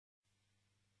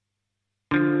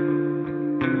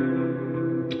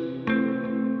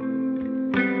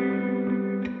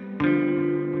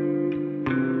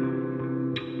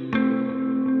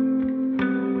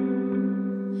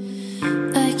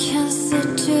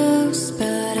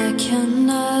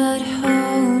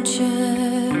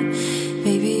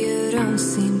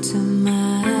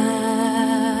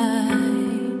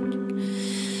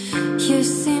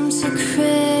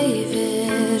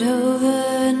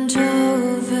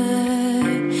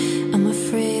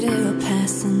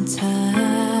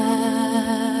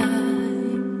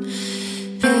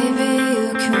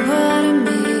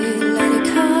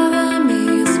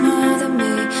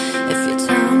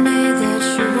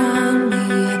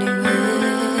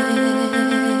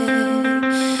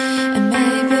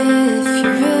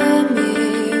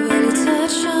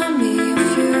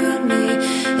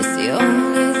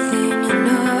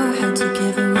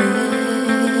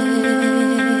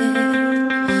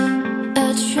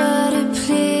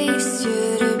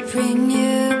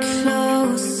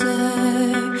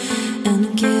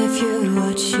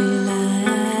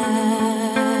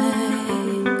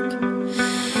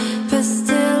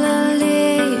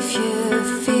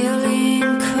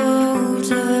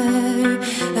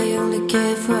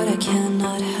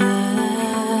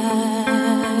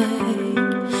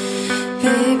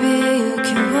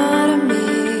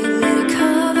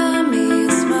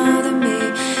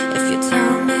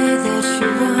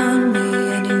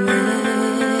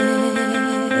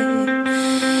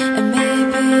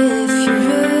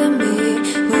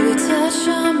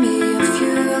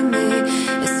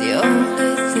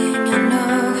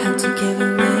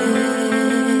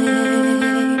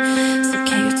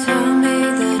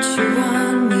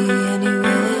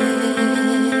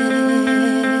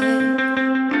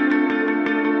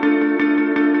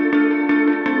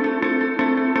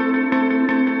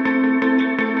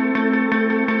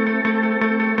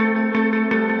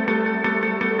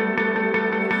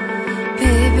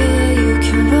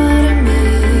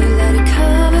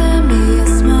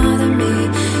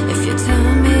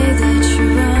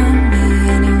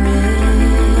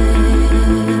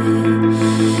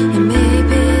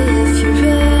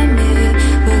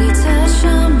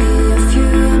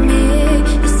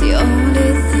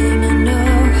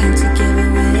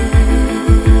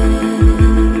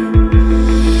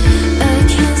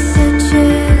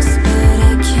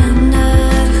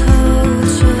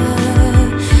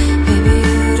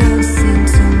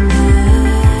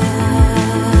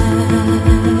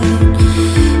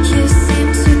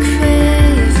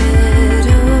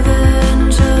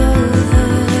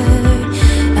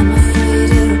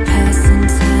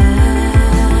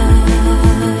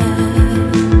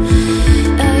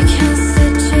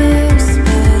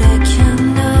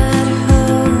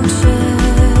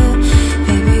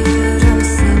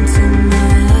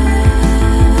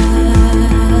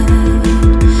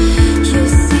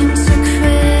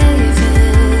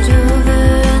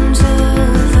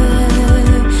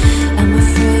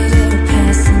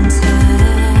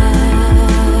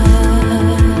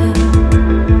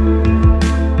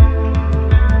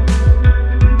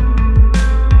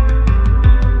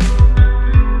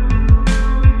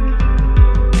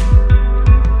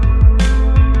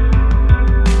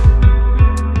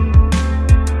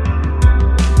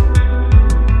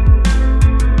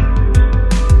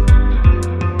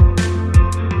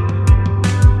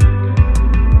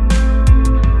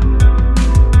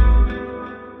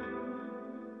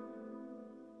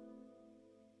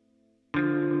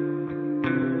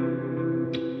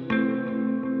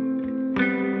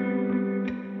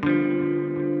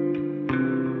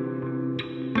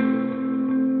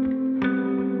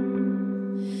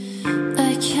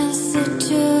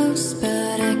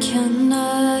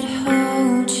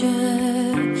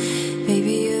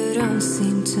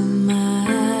seem to mind.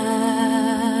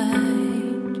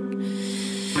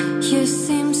 You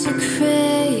seem to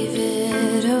crave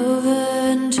it over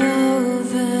and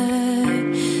over.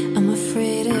 I'm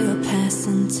afraid it'll pass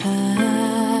in time.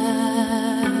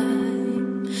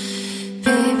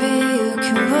 Baby, you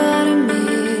can water me,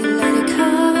 let it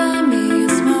cover me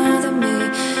and smother me.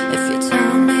 If you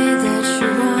tell me that you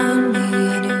want me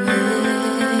anyway.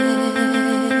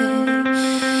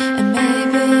 And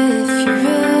maybe if you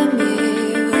rule me,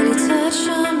 will you touch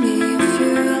on me and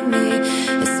feel me?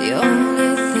 It's the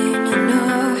only thing I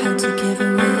know how to give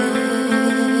away.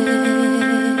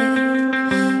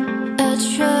 I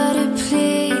try to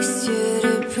please you,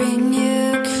 to bring you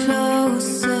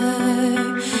closer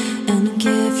and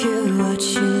give you what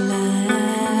you like.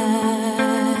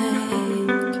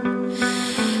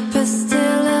 But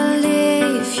still I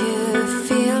leave you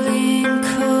feeling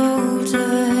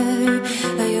colder.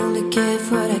 I only give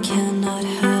what I cannot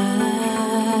hide.